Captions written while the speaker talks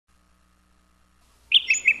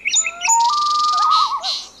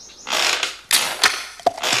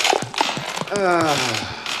It's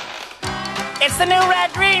the new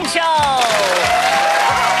Red Green Show!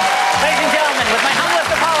 Ladies and gentlemen, with my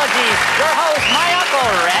humblest apologies, your host, my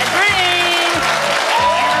uncle, Red Green!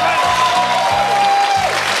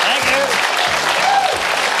 Thank you.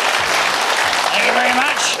 Thank you very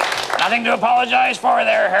much. Nothing to apologize for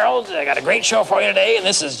there, Harold. I got a great show for you today, and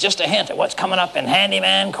this is just a hint at what's coming up in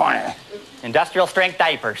Handyman Corner. Industrial strength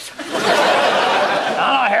diapers.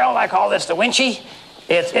 No, Harold, I call this the Winchy.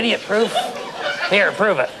 It's idiot-proof. Here,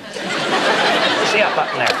 prove it. See up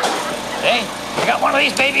button there. Hey, you got one of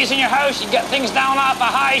these babies in your house, you get things down off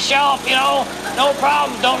a high shelf, you know, no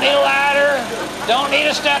problem. Don't need a ladder, don't need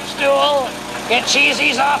a step stool. Get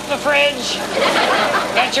cheesies off the fridge.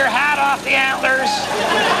 Get your hat off the antlers.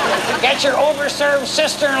 Get your overserved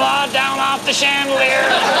sister-in-law down off the chandelier.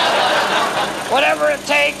 Whatever it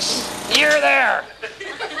takes, you're there.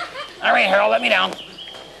 All right, Harold, let me down.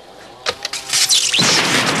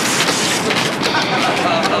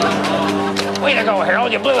 Way to go,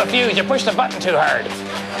 Harold. You blew a fuse. You pushed the button too hard.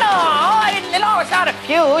 No, I didn't. No, it's not a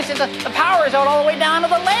fuse. The power is out all the way down to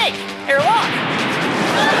the leg. Here, look.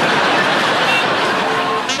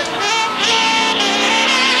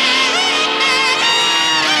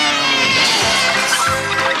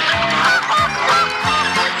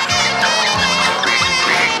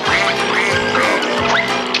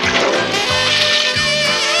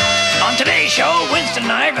 On today's show, Winston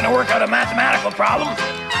and I are going to work out a mathematical problem.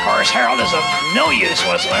 Of course, Harold is of no use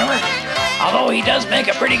whatsoever, although he does make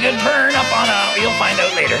a pretty good burn up on a... You'll find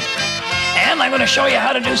out later. And I'm going to show you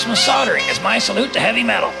how to do some soldering as my salute to heavy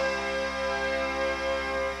metal.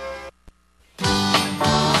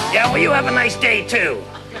 Yeah, well, you have a nice day, too.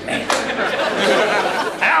 Man.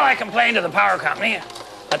 Well, I complained to the power company.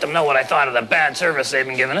 Let them know what I thought of the bad service they've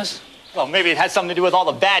been giving us. Well, maybe it has something to do with all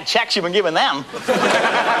the bad checks you've been giving them.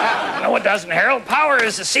 No, it doesn't, Harold. Power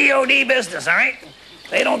is a COD business, all right?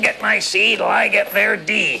 They don't get my C till I get their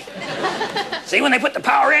D. See, when they put the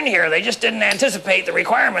power in here, they just didn't anticipate the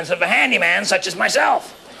requirements of a handyman such as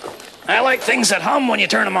myself. I like things that hum when you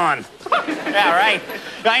turn them on. Yeah, right.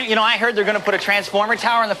 I heard they're going to put a transformer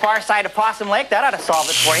tower on the far side of Possum Lake. That ought to solve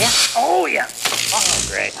it for you. Oh, yeah. Oh,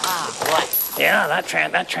 great. What? Yeah,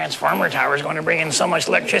 that transformer tower is going to bring in so much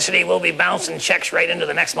electricity, we'll be bouncing checks right into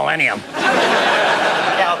the next millennium.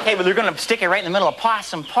 Yeah, okay, but they're going to stick it right in the middle of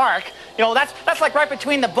Possum Park. You know, that's like right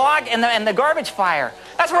between the bog and the garbage fire.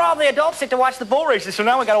 That's where all the adults sit to watch the bull races. So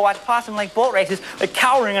now we got to watch Possum Lake bull races, like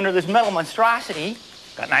cowering under this metal monstrosity.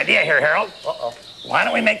 Got an idea here, Harold. Uh-oh. Why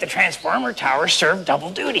don't we make the transformer tower serve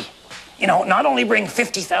double duty? You know, not only bring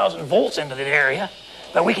 50,000 volts into the area,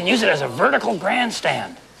 but we can use it as a vertical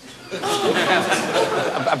grandstand.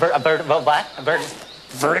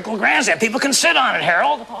 Vertical grandstand. People can sit on it,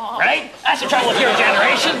 Harold. Right? That's the trouble with your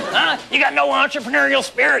generation. Huh? You got no entrepreneurial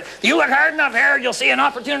spirit. You look hard enough, Harold, you'll see an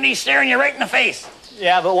opportunity staring you right in the face.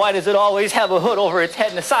 Yeah, but why does it always have a hood over its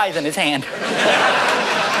head and a size in its hand?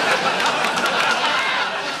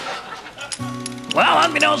 Well,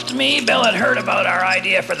 unbeknownst to me, Bill had heard about our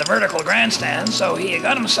idea for the vertical grandstand, so he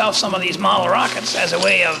got himself some of these model rockets as a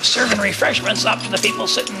way of serving refreshments up to the people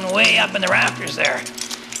sitting way up in the rafters there.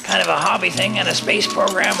 Kind of a hobby thing and a space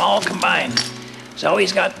program all combined. So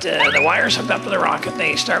he's got the wires hooked up to the rocket.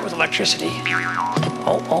 They start with electricity.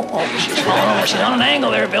 Oh, she's falling over. She's on an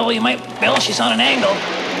angle there, Bill. Bill, she's on an angle.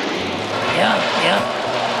 Yeah.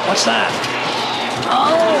 What's that?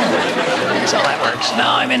 Oh, that's how that works.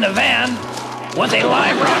 Now I'm in the van with a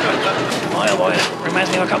live rocket. Oh boy, it reminds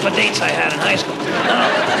me of a couple of dates I had in high school.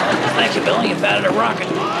 Thank you, Bill. You've added a rocket.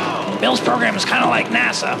 Bill's program is kind of like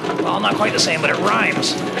NASA. Well, not quite the same, but it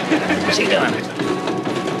rhymes. What's he doing?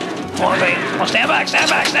 Oh, wait. Oh, stand back.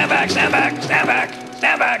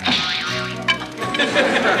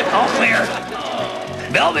 All clear.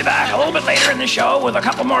 Bill will be back a little bit later in the show with a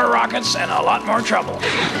couple more rockets and a lot more trouble.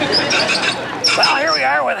 Well, here we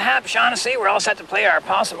are with Hap Shaughnessy. We're all set to play our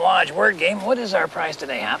Possum Lodge word game. What is our prize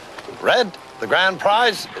today, Hap? Red, the grand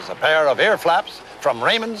prize is a pair of ear flaps from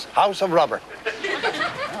Raymond's House of Rubber.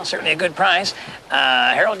 Well, certainly a good prize.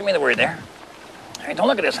 Harold, give me the word there. All right, don't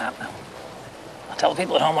look at this, Hap. I'll tell the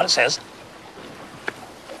people at home what it says.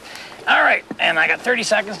 All right, and I got 30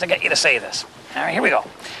 seconds to get you to say this. All right, here we go.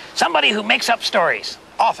 Somebody who makes up stories.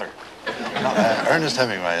 Author. Ernest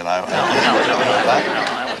Hemingway and I. No,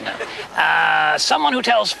 I wouldn't. Someone who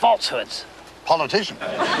tells falsehoods. Politician.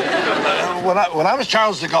 When I was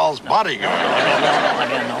Charles de Gaulle's bodyguard.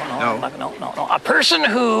 No. A person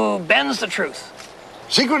who bends the truth.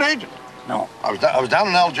 Secret agent. No. I was down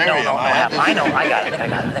in Algeria. No, Hap. I know. I got it.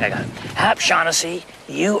 Hap Shaughnessy,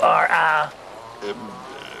 you are a...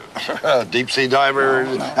 Deep sea diver,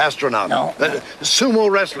 astronaut, No. sumo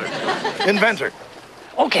wrestler, inventor.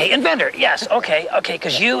 Okay, inventor. Yes, okay,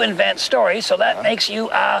 because you invent stories, so that makes you,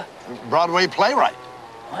 Broadway playwright.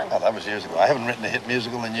 What? Oh, that was years ago. I haven't written a hit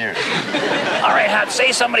musical in years. All right, Hap,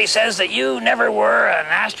 say somebody says that you never were an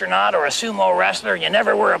astronaut or a sumo wrestler, you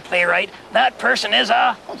never were a playwright. That person is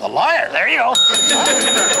a... Oh, the liar. There you go.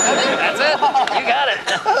 That's it. You got it.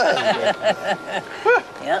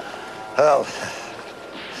 Yeah. Well,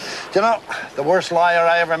 do you know the worst liar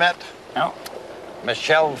I ever met? No.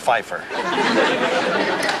 Michelle Pfeiffer.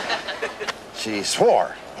 She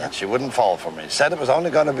swore that she wouldn't fall for me. Said it was only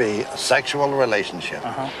going to be a sexual relationship.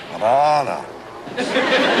 But oh, no.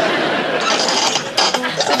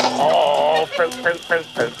 Oh, fruit, fruit, fruit,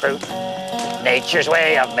 fruit, fruit. Nature's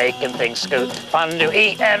way of making things scoot. Fun to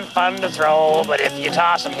eat and fun to throw. But if you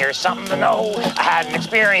toss them, here's something to know. I had an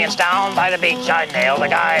experience down by the beach. I nailed a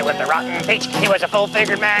guy with a rotten peach. He was a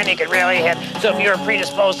full-figured man. He could really hit. So if you were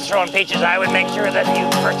predisposed to throwing peaches, I would make sure that you,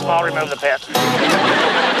 first of all, remove the pit.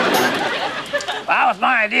 Well, it's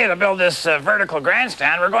my idea to build this vertical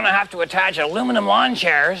grandstand. We're going to have to attach aluminum lawn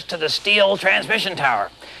chairs to the steel transmission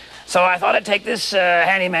tower. So I thought I'd take this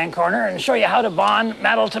handyman corner and show you how to bond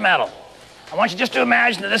metal to metal. I want you just to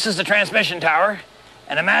imagine that this is the transmission tower,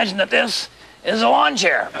 and imagine that this is a lawn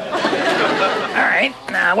chair. All right,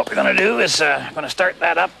 now what we're going to do is going to start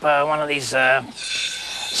that up one of these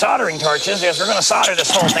soldering torches. Yes, we're going to solder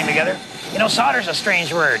this whole thing together. You know, solder's a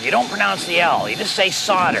strange word. You don't pronounce the L. You just say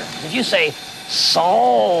solder. If you say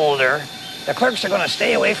solder, the clerks are going to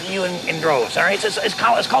stay away from you in droves, all right? It's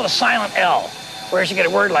called a silent L, whereas you get a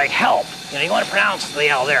word like help. You know, you want to pronounce the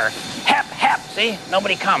L there. Hep, hep, see?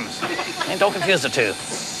 Nobody comes. And don't confuse the two.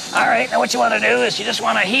 All right, now what you want to do is you just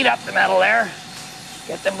want to heat up the metal there.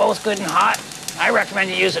 Get them both good and hot. I recommend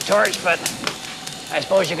you use a torch, but I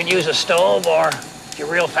suppose you could use a stove, or if you're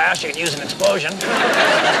real fast, you can use an explosion. All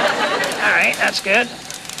right, that's good.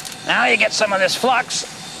 Now you get some of this flux,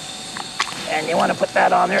 and you want to put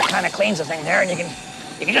that on there. It kind of cleans the thing there, and you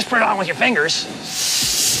can just put it on with your fingers.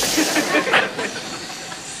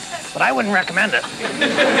 But I wouldn't recommend it.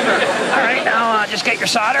 All right, now just get your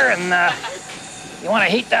solder, and you want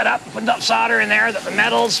to heat that up, put enough solder in there that the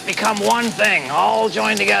metals become one thing, all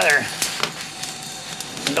joined together.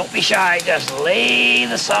 And don't be shy, just lay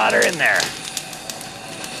the solder in there.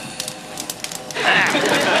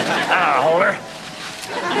 Holder.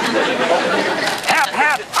 Hap,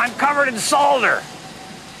 hap, I'm covered in solder.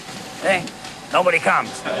 Hey, nobody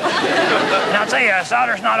comes. And I'll tell you,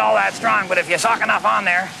 solder's not all that strong, but if you sock enough on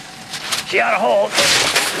there, she ought to hold.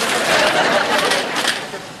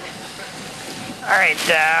 All right,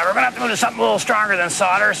 we're gonna have to move to something a little stronger than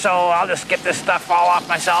solder, so I'll just get this stuff all off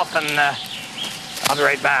myself, and I'll be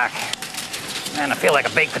right back. Man, I feel like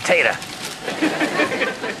a baked potato.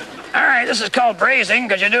 All right, this is called brazing,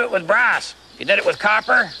 because you do it with brass. If you did it with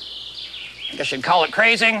copper, I guess you'd call it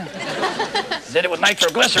crazing. If you did it with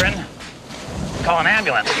nitroglycerin, call an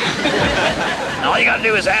ambulance. And all you gotta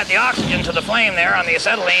do is add the oxygen to the flame there on the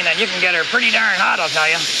acetylene, and you can get her pretty darn hot, I'll tell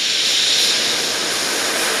you.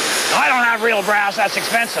 No, I don't have real brass, that's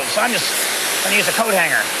expensive, so I'm just gonna use a coat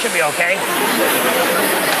hanger. Should be okay.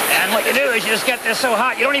 And what you do is you just get this so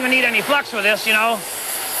hot, you don't even need any flux with this, you know.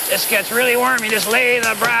 This gets really warm, you just lay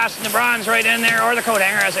the brass and the bronze right in there, or the coat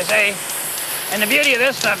hanger, as I say. And the beauty of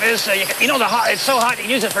this stuff is, you know, it's so hot you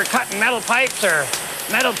can use it for cutting metal pipes, or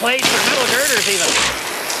metal plates, or metal girders even.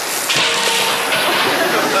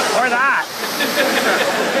 Or that.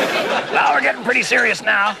 Now we're getting pretty serious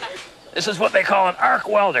now. This is what they call an arc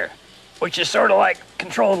welder, which is sort of like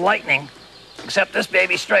controlled lightning, except this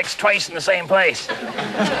baby strikes twice in the same place.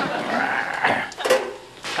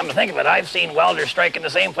 Come to think of it, I've seen welders strike in the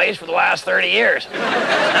same place for the last 30 years.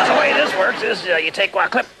 Now the way this works is you take a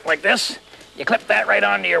clip like this, you clip that right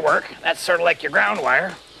onto your work. That's sort of like your ground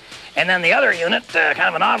wire. And then the other unit, kind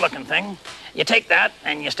of an odd-looking thing, you take that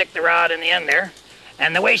and you stick the rod in the end there.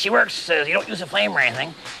 And the way she works is you don't use a flame or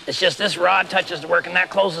anything. It's just this rod touches the work, and that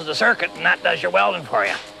closes the circuit, and that does your welding for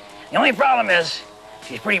you. The only problem is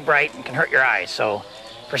she's pretty bright and can hurt your eyes. So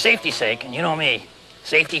for safety's sake, and you know me,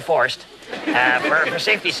 safety forced, for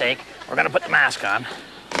safety's sake, we're going to put the mask on.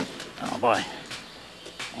 Oh, boy.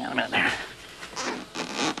 Hang on a minute there.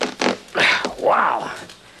 Wow.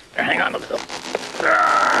 There, hang on a little.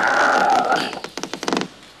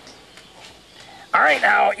 All right,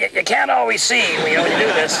 now, you can't always see when you do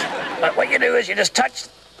this, but what you do is you just touch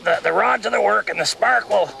the rods of the work, and the spark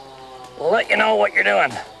will let you know what you're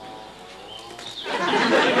doing.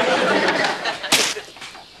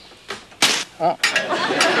 Oh.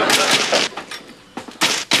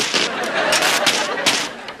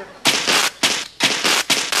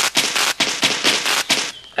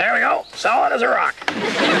 solid as a rock.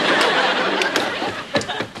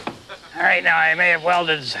 All right, now I may have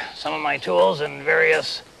welded some of my tools and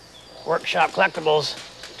various workshop collectibles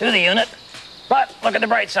to the unit, but look at the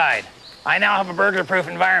bright side. I now have a burglar-proof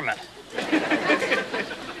environment.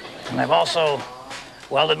 And I've also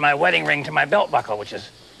welded my wedding ring to my belt buckle, which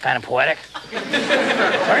is kind of poetic. So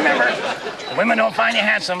remember, the women don't find you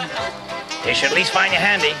handsome. They should at least find you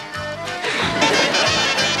handy.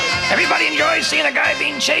 Everybody enjoys seeing a guy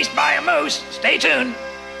being chased by a moose. Stay tuned.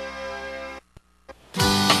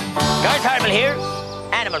 Guard Hartwell here.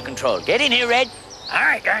 Animal control. Get in here, Red. All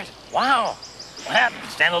right, guys. Wow. What happened?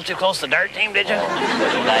 Stand a little too close to the dart team, did you?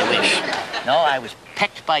 I wish. No, I was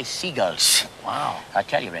pecked by seagulls. Wow. I'll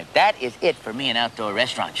tell you, Red, that is it for me in outdoor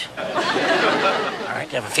restaurants. All right,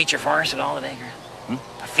 do you have a feature for us at all today, Gert?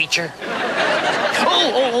 A feature?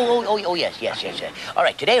 Oh, yes. All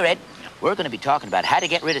right, today, Red, we're going to be talking about how to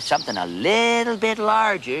get rid of something a little bit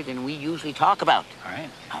larger than we usually talk about. All right.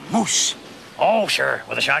 A moose. Oh, sure,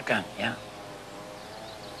 with a shotgun, yeah.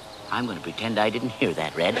 I'm going to pretend I didn't hear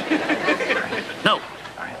that, Red. No. All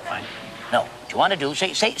right, fine. No. What you want to do,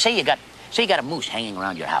 say you got a moose hanging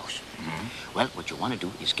around your house. Well, what you want to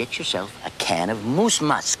do is get yourself a can of moose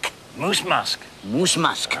musk. Moose musk. Moose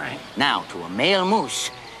musk. All right. Now, to a male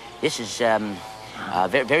moose, this is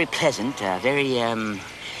very, very pleasant, very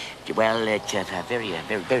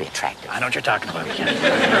attractive. I know what you're talking about.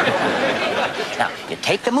 Now, you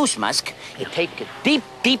take the moose musk, you take it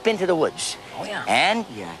deep into the woods. Oh, yeah. And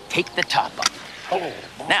you take the top off. Oh,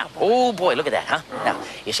 Now, oh boy, look at that, huh? Now,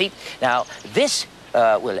 you see, now this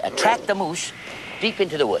will attract the moose deep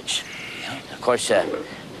into the woods. Of course,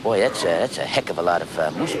 boy, that's a heck of a lot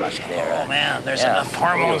of moose musk there. oh man, there's enough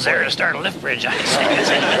hormones there to start a lift bridge, I say.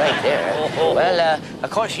 Right there. Well, of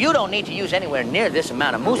course, you don't need to use anywhere near this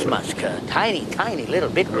amount of moose musk. Tiny little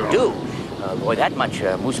bit will do. Boy, that much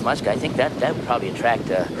moose musk, I think that would probably attract...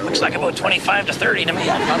 Looks like about 25 to 30 to me.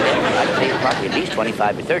 Yeah, probably at least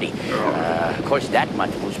 25 to 30. Of course, that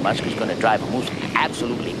much moose musk is going to drive a moose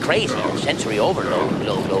absolutely crazy. Sensory overload.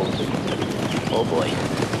 Oh, boy.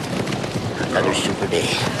 Another super day.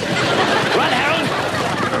 Run, Harold!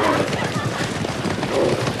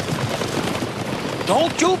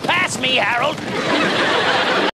 Don't you pass me, Harold!